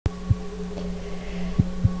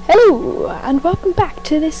Hello and welcome back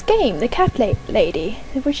to this game, The Cat Lady,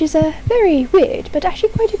 which is a very weird but actually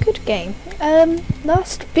quite a good game.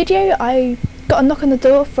 Last video I got a knock on the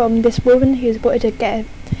door from this woman who wanted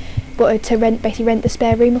to rent the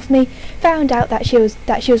spare room off me. Found out that she was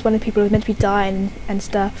one of the people who was meant to be dying and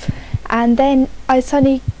stuff, and then it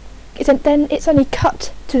suddenly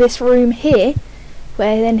cut to this room here,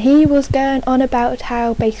 where then he was going on about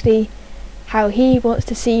how he wants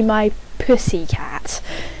to see my pussy cat.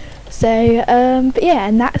 So, but yeah,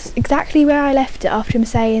 and that's exactly where I left it after him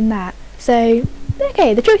saying that. So,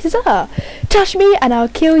 okay, the choices are: touch me and I'll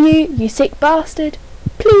kill you, you sick bastard.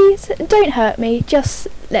 Please, don't hurt me, just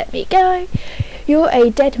let me go. You're a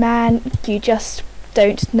dead man, you just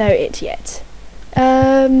don't know it yet.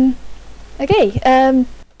 Okay,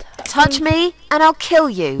 touch me and I'll kill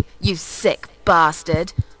you, you sick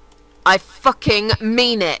bastard. I fucking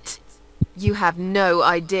mean it. You have no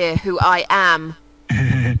idea who I am.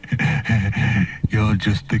 You're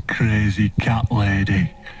just a crazy cat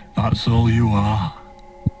lady. That's all you are.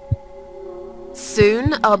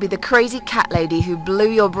 Soon I'll be the crazy cat lady who blew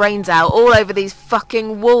your brains out all over these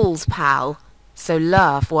fucking walls, pal. So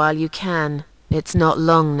laugh while you can. It's not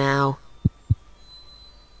long now.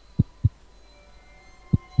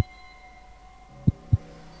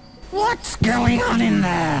 What's going on in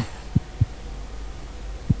there?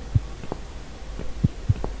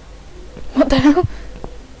 what the hell?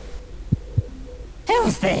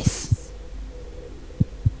 Who's this?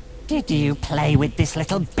 Did you play with this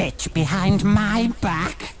little bitch behind my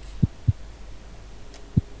back?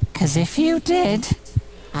 'Cause if you did,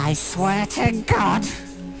 I swear to God...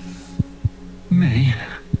 Me?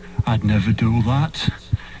 I'd never do that.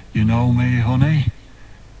 You know me, honey.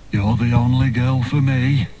 You're the only girl for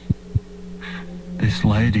me. This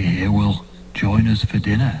lady here will join us for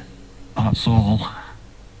dinner. That's all.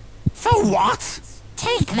 For what?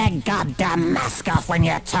 Take the goddamn mask off when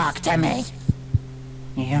you talk to me.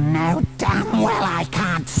 You know damn well I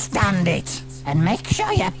can't stand it. And make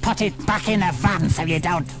sure you put it back in the van so you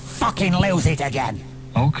don't fucking lose it again.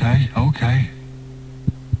 Okay, okay.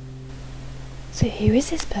 So who is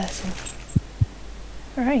this person?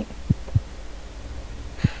 Alright.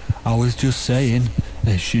 I was just saying,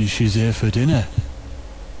 she's here for dinner.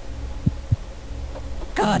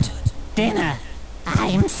 Good. Dinner.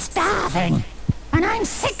 I'm starving. And I'm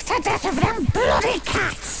sick to death of them bloody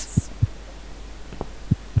cats.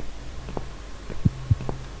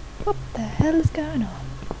 What the hell is going on?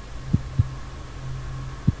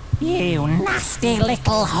 You nasty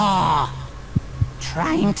little whore.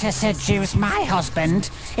 Trying to seduce my husband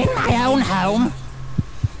in my own home?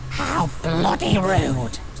 How bloody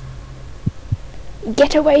rude.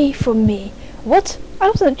 Get away from me. What? I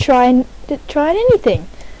wasn't trying anything.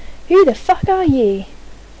 Who the fuck are you?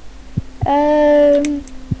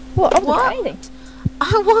 What? I wasn't trying anything.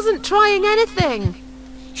 I wasn't trying anything.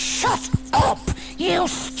 Shut up, you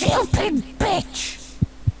stupid bitch!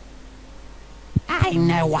 I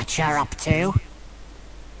know what you're up to.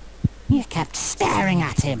 You kept staring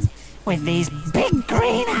at him with these big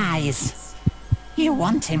green eyes. You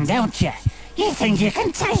want him, don't you? You think you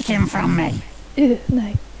can take him from me?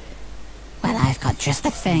 No. Well, I've got just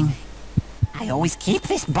the thing. I always keep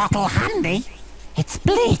this bottle handy. It's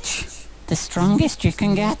bleach. The strongest you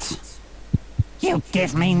can get. You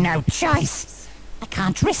give me no choice. I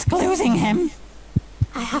can't risk losing him.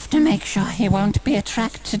 I have to make sure he won't be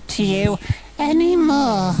attracted to you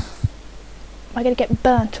anymore. Am I gonna get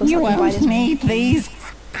burnt or something You by won't this? need these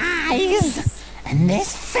eyes and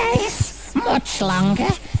this face much longer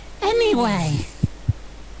anyway.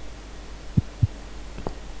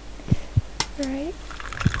 Right.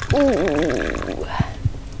 Ooh.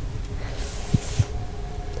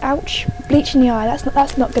 Ouch. Bleach in the eye.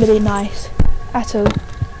 That's not going to be nice at all.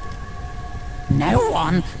 No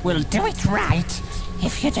one will do it right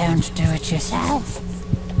if you don't do it yourself.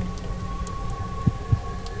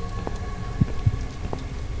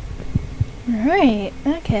 Right.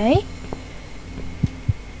 Okay.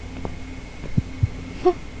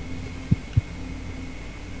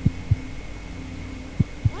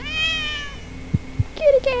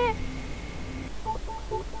 Kitty cat.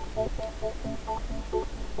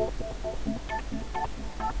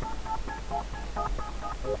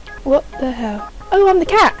 What the hell? Oh, I'm the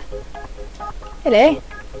cat! Hello?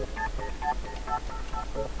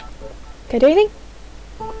 Can I do anything?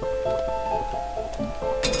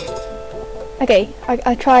 Okay,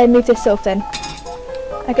 I'll try and move this off then.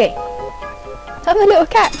 Okay. I'm the little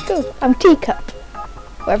cat, cool. I'm Teacup.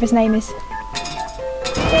 Whatever his name is.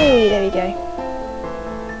 Hey, there we go.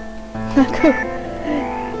 Cool.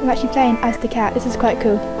 I'm actually playing as the cat, this is quite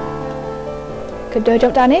cool. Could do a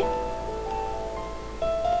jump down here.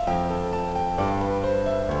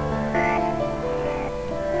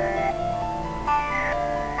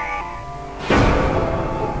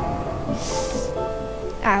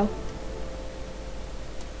 Ow.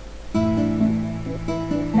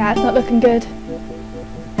 That's not looking good.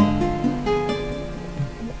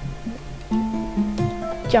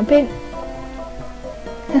 Jump in.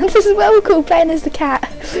 This is well cool playing as the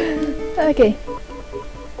cat. Okay.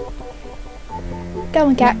 Come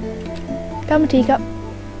on, cat. Come on, teacup.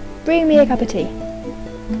 Bring me a cup of tea.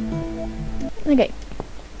 Okay.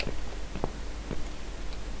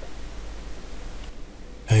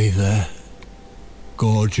 Hey there,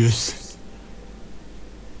 gorgeous.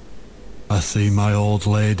 I see my old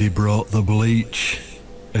lady brought the bleach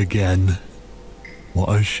again. What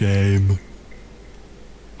a shame.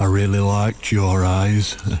 I really liked your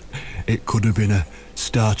eyes. It could have been a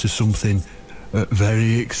start of something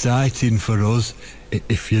very exciting for us,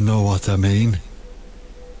 if you know what I mean.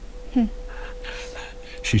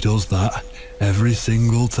 She does that every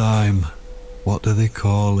single time. What do they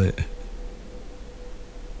call it?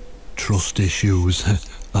 Trust issues.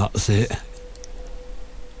 That's it.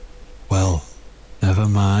 Well, never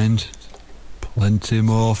mind. Plenty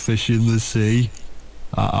more fish in the sea.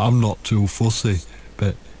 I'm not too fussy,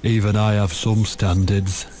 but even I have some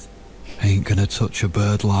standards. Ain't gonna touch a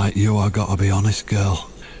bird like you, I gotta be honest, girl.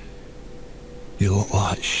 You look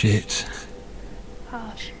like shit.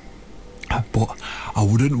 Harsh. But I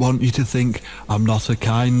wouldn't want you to think I'm not a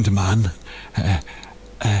kind man.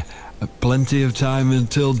 Plenty of time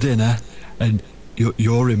until dinner, and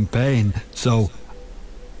you're in pain, so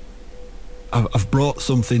I've brought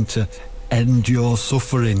something to end your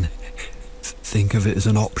suffering. Think of it as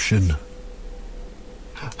an option.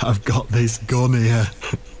 I've got this gun here.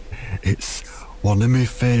 It's one of my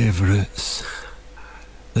favourites.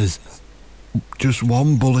 There's just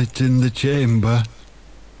one bullet in the chamber.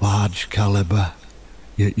 Large caliber.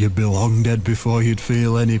 You'd be long dead before you'd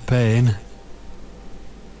feel any pain.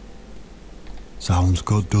 Sounds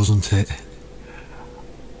good, doesn't it?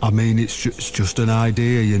 I mean, it's just an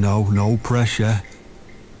idea, you know, no pressure.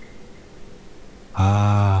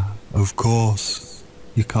 Ah, of course.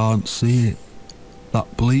 You can't see it.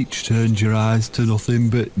 That bleach turned your eyes to nothing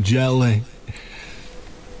but jelly.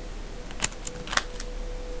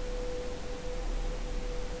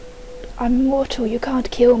 I'm mortal, you can't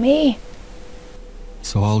kill me.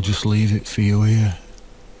 So I'll just leave it for you here.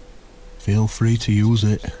 Feel free to use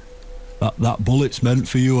it. That bullet's meant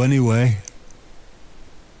for you anyway.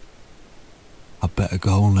 I'd better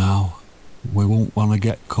go now. We won't want to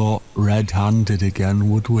get caught red-handed again,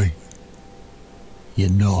 would we? You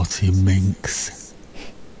naughty minx.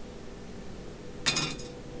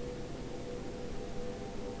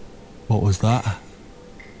 What was that?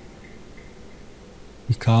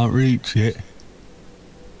 You can't reach it?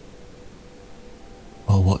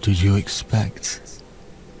 Well, what did you expect?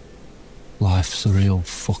 Life's a real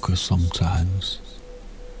fucker sometimes.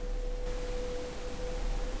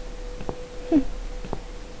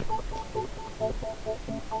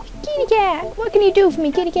 Kitty cat! What can you do for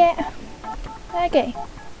me, kitty cat? Okay.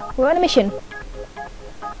 We're on a mission.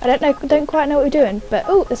 I don't quite know what we're doing, but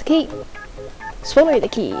oh, there's a key. Swallow the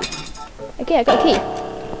key. Okay, I got a key.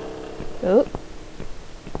 Oh.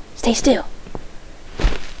 Stay still.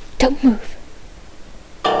 Don't move.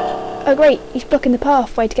 Oh great, he's blocking the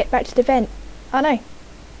pathway to get back to the vent. Oh no.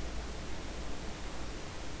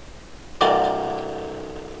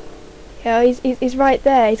 Yeah, he's right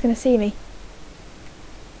there, he's gonna see me.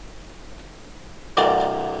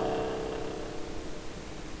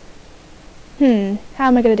 How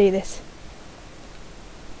am I gonna do this?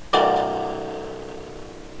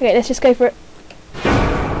 Okay, let's just go for it.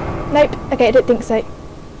 Nope, okay, I don't think so.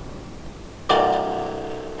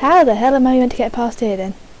 How the hell am I meant to get past here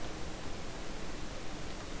then?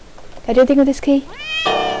 Can I do anything with this key?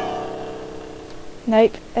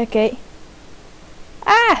 Nope, okay.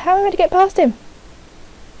 Ah! How am I meant to get past him?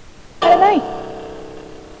 I don't know.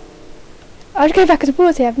 I'll just go back and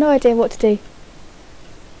forth here, I have no idea what to do.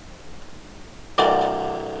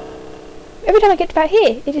 Every time I get about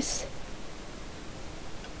here, it just...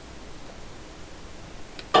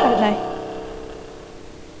 I don't know.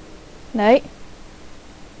 No.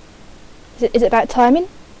 Is it about timing?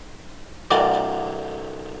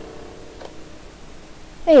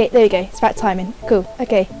 There we go, it's about timing. Cool,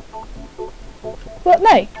 okay. What?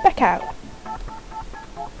 No, back out.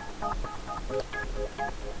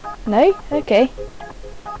 No? Okay.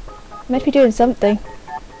 I must be doing something.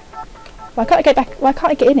 Why can't I get back? Why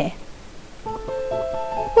can't I get in here?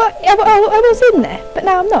 What? I was in there, but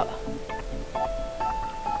now I'm not.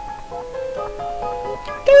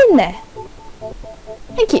 Go in there.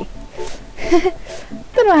 Thank you.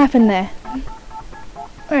 Don't know what happened there.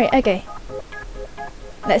 Alright, okay.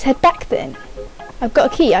 Let's head back then. I've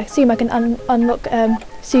got a key. I assume I can unlock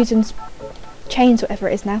Susan's chains, whatever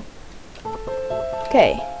it is now.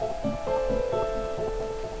 Okay.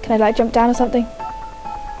 Can I like jump down or something?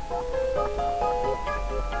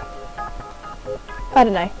 I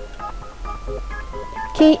don't know.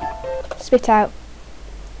 Key. Spit out.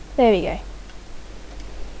 There we go.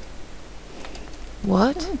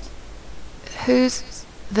 What? Who's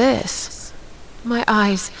this? My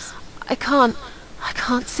eyes. I can't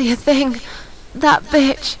see a thing. That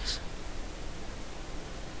bitch.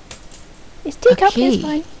 It's teacup, key. it's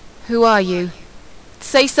fine. Who are you?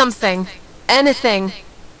 Say something. Anything.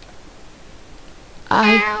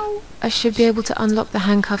 I should be able to unlock the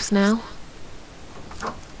handcuffs now.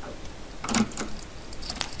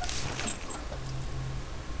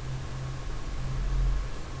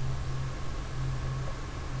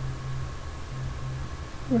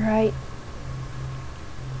 Right.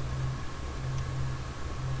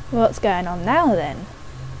 What's going on now then?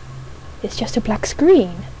 It's just a black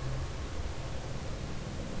screen.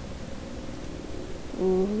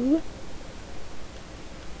 Ooh.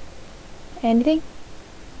 Anything?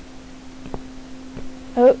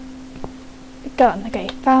 Oh. The gun. Okay,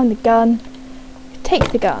 found the gun.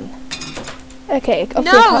 Take the gun. Okay, off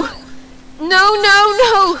No!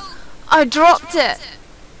 No! I dropped it.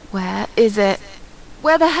 Where is it?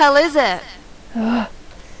 Where the hell is it? Oh.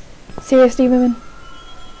 Seriously, women?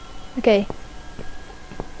 Okay.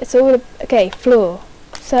 It's all... Okay, floor.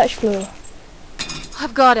 Search floor.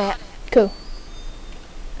 I've got it. Cool.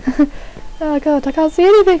 Oh god, I can't see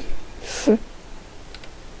anything.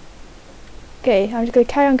 Okay, I'm just going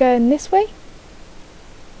to carry on going this way.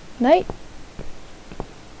 No.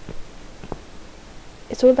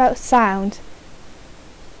 It's all about sound.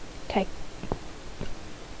 Okay.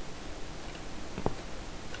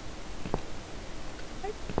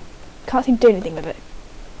 Can't seem to do anything with it.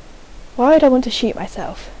 Why would I want to shoot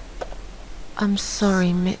myself? I'm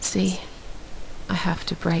sorry, Mitzi. I have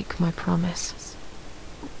to break my promise.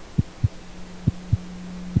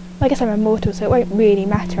 I guess I'm immortal, so it won't really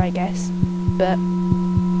matter, I guess. But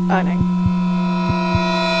I don't know.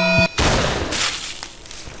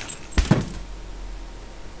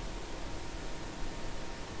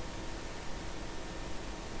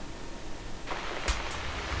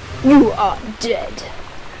 You are dead.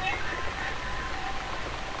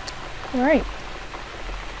 Right.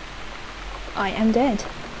 I am dead.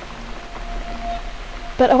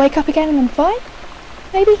 But I wake up again and I'm fine?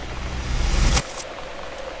 Maybe?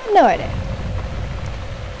 No idea.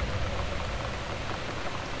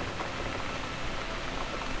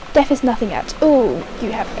 Death is nothing at all.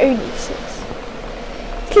 You have only six.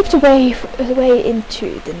 Slipped away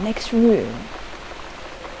into the next room.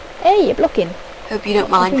 Hey, you're blocking. Hope you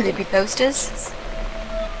don't mind creepy posters.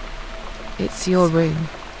 It's your room.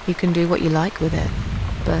 You can do what you like with it.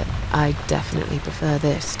 But I definitely prefer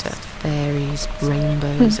this to fairies,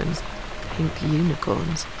 rainbows and pink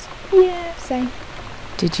unicorns. Yeah, same.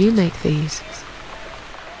 Did you make these?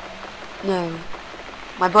 No.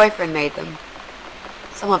 My boyfriend made them.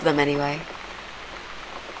 Some of them anyway.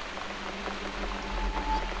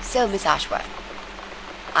 So, Miss Ashworth,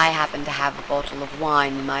 I happen to have a bottle of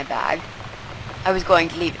wine in my bag. I was going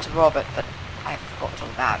to leave it to Robert, but I forgot all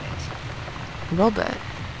about it. Robert?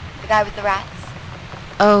 The guy with the rats?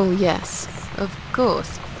 Oh, yes. Of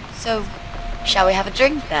course. So, shall we have a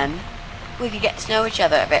drink then? We could get to know each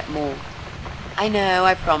other a bit more. I know,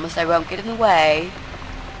 I promise I won't get in the way.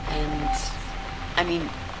 And, I mean,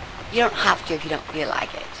 you don't have to if you don't feel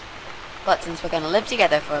like it. But since we're going to live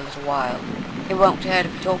together for a little while, it won't hurt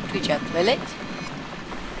if we talk to each other, will it?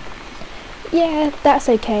 Yeah, that's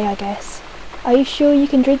okay, I guess. Are you sure you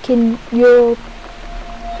can drink in your...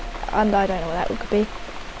 And I don't know what that could be.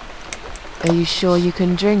 Are you sure you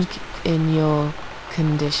can drink in your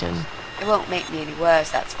condition? It won't make me any worse,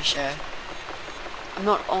 that's for sure. I'm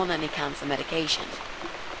not on any cancer medication.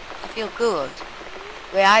 I feel good.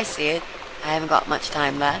 The way I see it, I haven't got much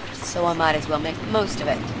time left, so I might as well make the most of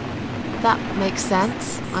it. That makes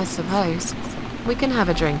sense, I suppose. We can have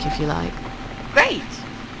a drink if you like. Great!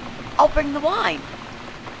 I'll bring the wine.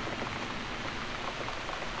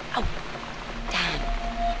 Oh, damn.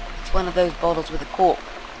 It's one of those bottles with a cork.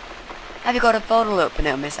 Have you got a bottle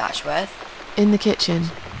opener, Miss Ashworth? In the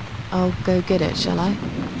kitchen. I'll go get it, shall I?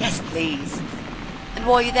 Yes, please. And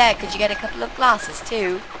while you're there, could you get a couple of glasses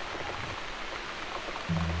too?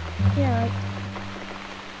 Yeah, right.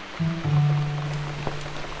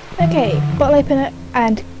 Okay, bottle opener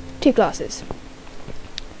and 2 glasses.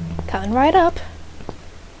 Coming right up.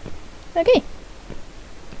 Okay.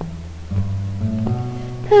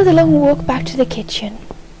 There's a long walk back to the kitchen.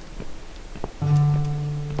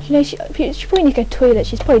 You know, she probably needs to go to the toilet.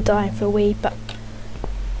 She's probably dying for a wee, but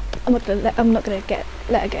I'm not gonna let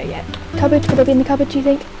her go yet. Cupboard? Could I be in the cupboard? Do you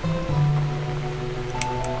think?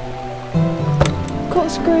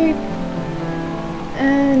 Corkscrew.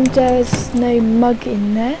 And there's no mug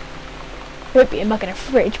in there. There won't be a mug in a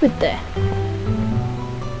fridge, would there?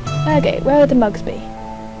 Okay, where would the mugs be?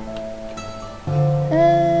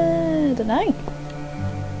 I don't know.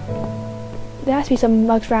 There has to be some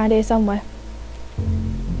mugs around here somewhere.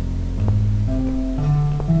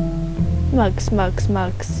 Mugs, mugs,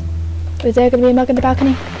 mugs. Is there going to be a mug in the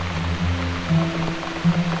balcony?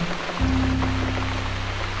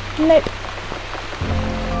 Nope.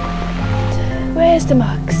 Where's the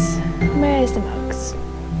mugs? Where's the mugs?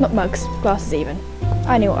 Not mugs, glasses even.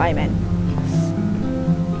 I knew what I meant.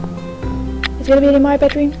 Is there going to be any in my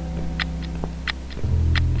bedroom?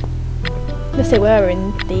 Unless they were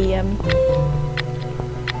in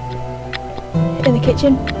the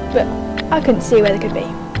kitchen, but I couldn't see where they could be.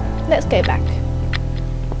 Let's go back.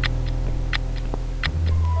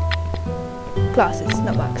 Glasses,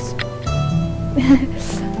 not mugs.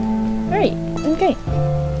 Right, okay.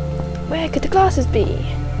 Where could the glasses be?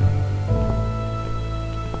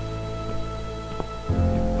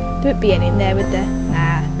 There wouldn't be any in there, would there?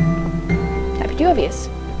 Nah. That'd be too obvious.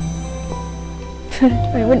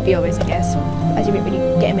 Well, it wouldn't be obvious, I guess, as you wouldn't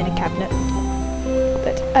really get them in a cabinet.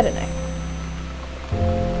 But, I don't know.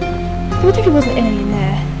 There definitely wasn't any in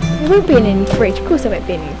there. There won't be any in the fridge. Of course there won't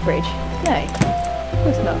be any in the fridge. No. Of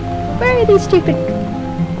course not. Where are these stupid...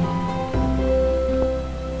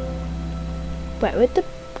 Where would the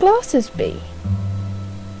glasses be?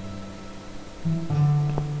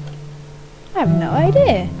 I have no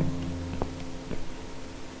idea.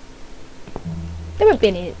 There won't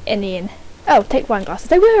be any in... Oh, take wine glasses.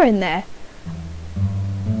 They were in there.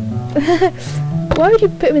 Why would you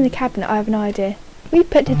put them in the cabinet? I have no idea. We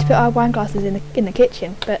tended to put our wine glasses in the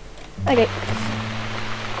kitchen, but okay.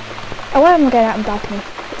 Oh, why am I going out on the balcony?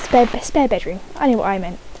 Spare bedroom. I knew what I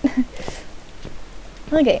meant.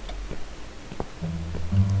 Okay.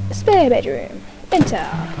 Spare bedroom. Enter.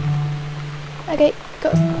 Okay,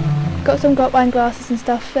 got some wine glasses and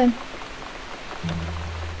stuff then.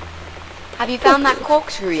 Have you found that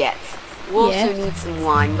corkscrew yet? We also Yeah. need some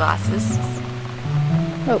wine glasses.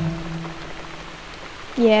 Oh.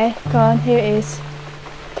 Yeah, go on, here it is.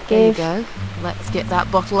 There you Give. go. Let's get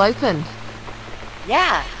that bottle open.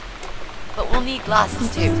 Yeah, but we'll need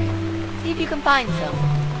glasses too. See if you can find some.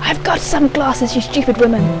 I've got some glasses, you stupid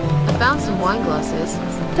woman. I found some wine glasses.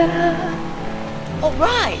 Ta-da! All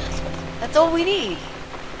right, that's all we need.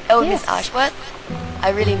 Oh, Yes. Miss Ashworth, I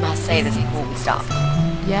really must say this before we start.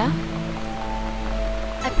 Yeah?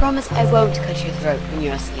 I promise I won't cut your throat when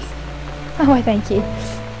you're asleep. Oh, why thank you.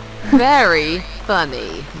 Very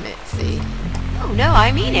funny, Mitzi. Oh no,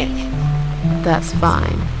 I mean it. That's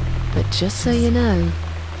fine. But just so you know,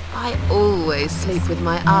 I always sleep with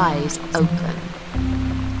my eyes open.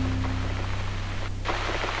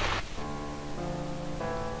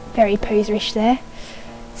 Very poserish there.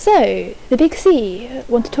 So, the big C,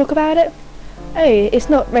 want to talk about it? Oh, it's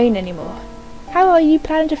not rain anymore. How are you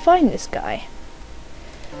planning to find this guy?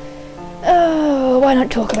 Oh, why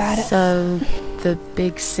not talk about it? So, the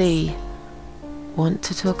big C. Want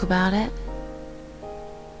to talk about it?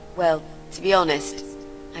 Well, to be honest,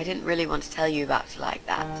 I didn't really want to tell you about it like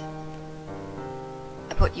that.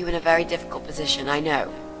 I put you in a very difficult position, I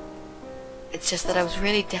know. It's just that I was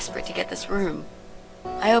really desperate to get this room.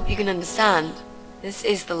 I hope you can understand. This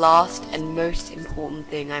is the last and most important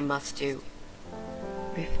thing I must do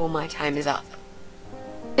before my time is up.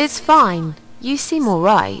 It's fine. You seem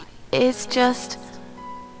alright. It's just...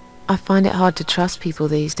 I find it hard to trust people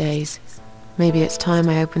these days. Maybe it's time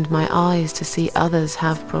I opened my eyes to see others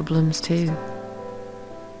have problems too.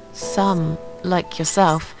 Some, like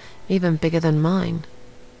yourself, even bigger than mine.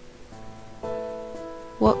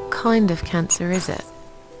 What kind of cancer is it?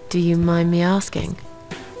 Do you mind me asking?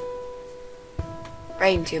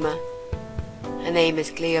 Brain tumor. Her name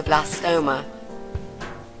is glioblastoma.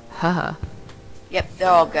 Her? Yep, they're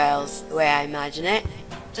all girls, the way I imagine it.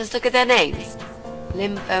 Just look at their names.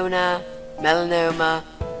 Lymphoma, melanoma,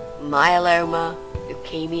 myeloma,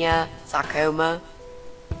 leukemia, sarcoma.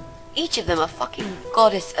 Each of them a fucking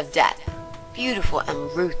goddess of death. Beautiful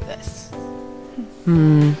and ruthless.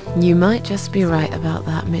 You might just be right about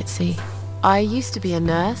that, Mitzi. I used to be a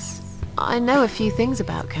nurse. I know a few things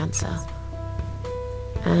about cancer.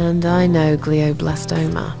 And I know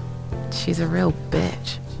glioblastoma. She's a real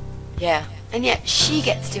bitch. Yeah, And yet she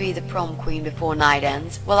gets to be the prom queen before night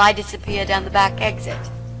ends, while I disappear down the back exit.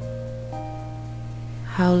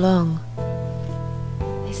 How long?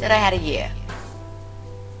 They said I had a year.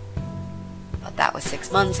 But that was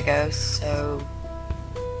 6 months ago, so...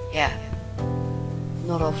 yeah.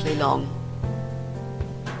 Not awfully long.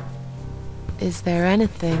 Is there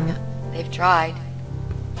anything... They've tried.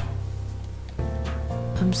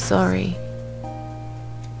 I'm sorry.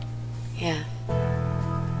 Yeah.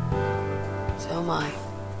 So am I.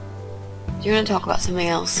 Do you want to talk about something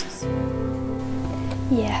else?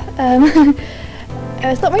 Yeah,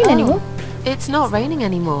 it's not raining anymore. It's not raining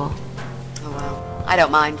anymore. Oh well, I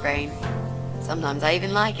don't mind rain. Sometimes I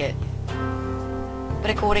even like it.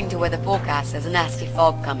 But according to weather forecast, there's a nasty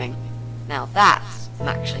fog coming. Now that I'm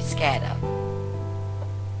actually scared of.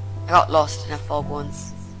 I got lost in a fog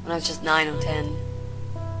once, when I was just 9 or 10.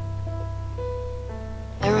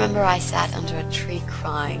 I remember I sat under a tree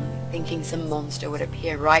crying, thinking some monster would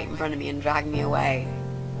appear right in front of me and drag me away.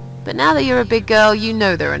 But now that you're a big girl, you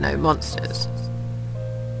know there are no monsters.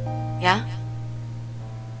 Yeah?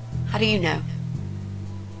 How do you know?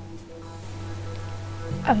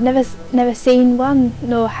 I've never seen one,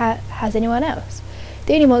 nor has anyone else.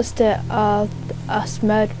 The only monster are us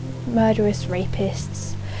murderous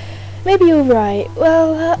rapists. Maybe you're right.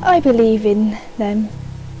 Well, I believe in them.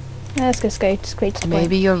 Let's just go straight to the point.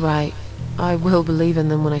 Maybe you're right. I will believe in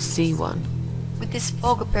them when I see one. With this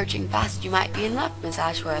fog approaching fast, you might be in luck, Miss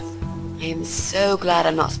Ashworth. I am so glad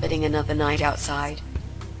I'm not spending another night outside.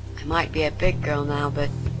 I might be a big girl now, but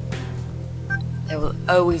there will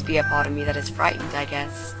always be a part of me that is frightened, I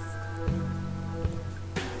guess.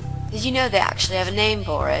 Did you know they actually have a name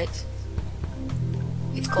for it?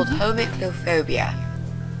 It's called homiclophobia.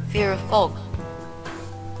 Fear of fog.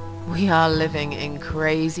 We are living in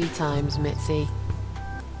crazy times, Mitzi.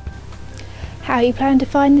 How are you planning to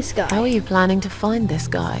find this guy? How are you planning to find this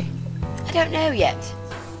guy? I don't know yet.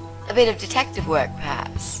 A bit of detective work,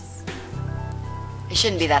 perhaps. It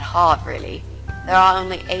shouldn't be that hard, really. There are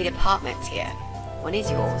only 8 apartments here. One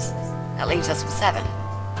is yours. That leaves us with 7.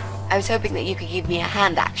 I was hoping that you could give me a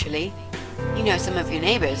hand, actually. You know some of your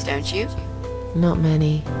neighbors, don't you? Not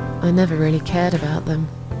many. I never really cared about them.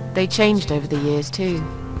 They changed over the years, too.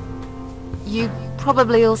 You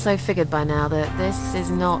probably also figured by now that this is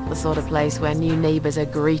not the sort of place where new neighbors are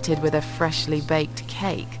greeted with a freshly baked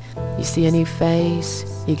cake. You see a new face,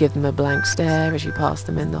 you give them a blank stare as you pass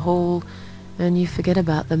them in the hall, and you forget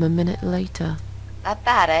about them a minute later. That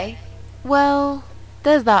bad, eh? Well,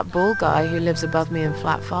 there's that bald guy who lives above me in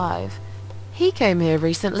flat 5. He came here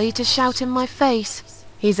recently to shout in my face.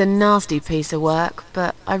 He's a nasty piece of work,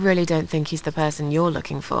 but I really don't think he's the person you're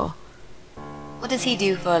looking for. What does he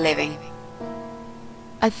do for a living?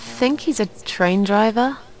 I think he's a train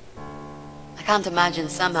driver. I can't imagine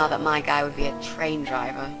somehow that my guy would be a train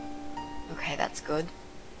driver. Okay, that's good.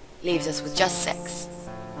 Leaves us with just 6.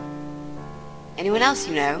 Anyone else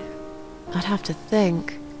you know? I'd have to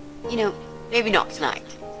think. You know, maybe not tonight.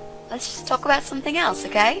 Let's just talk about something else,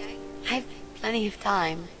 okay? I have plenty of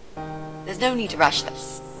time. There's no need to rush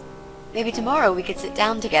this. Maybe tomorrow we could sit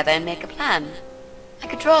down together and make a plan. I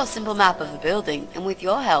could draw a simple map of the building, and with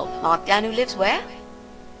your help, mark down who lives where.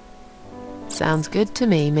 Sounds good to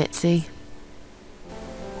me, Mitzi.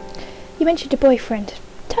 You mentioned a boyfriend.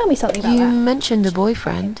 Tell me something about You that. mentioned a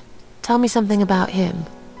boyfriend. Tell me something about him.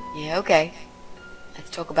 Yeah, okay. Let's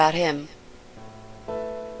talk about him.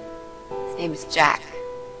 His name is Jack.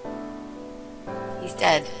 He's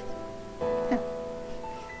dead.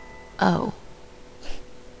 Oh.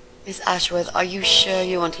 Miss Ashworth, are you sure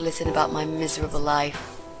you want to listen about my miserable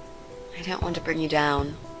life? I don't want to bring you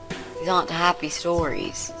down. These aren't happy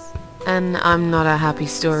stories. And I'm not a happy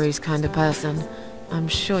stories kind of person. I'm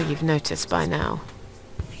sure you've noticed by now.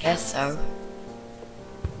 I guess so.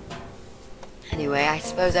 Anyway, I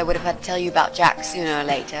suppose I would have had to tell you about Jack sooner or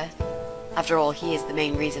later. After all, he is the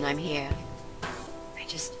main reason I'm here. I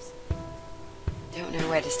just don't know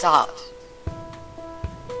where to start.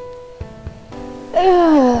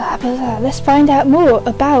 Let's find out more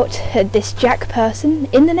about this Jack person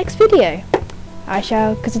in the next video. I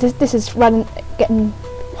shall, because this is getting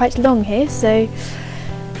quite long here, so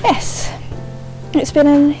yes. It's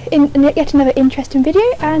been yet another interesting video,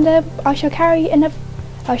 and I shall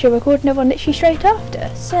record another one literally straight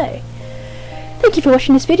after. So, thank you for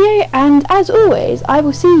watching this video, and as always, I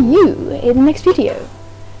will see you in the next video.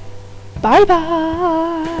 Bye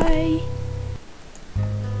bye!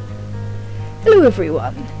 Hello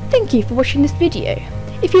everyone, thank you for watching this video.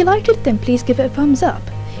 If you liked it, then please give it a thumbs up.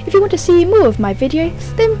 If you want to see more of my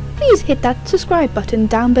videos, then please hit that subscribe button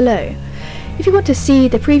down below. If you want to see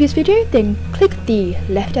the previous video, then click the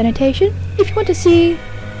left annotation. if you want to see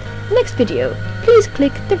the next video, please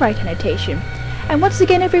click the right annotation. And once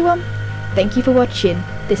again everyone, thank you for watching.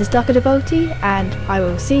 This is Dr. Devote, and I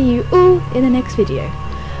will see you all in the next video.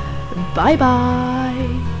 Bye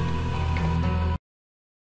bye!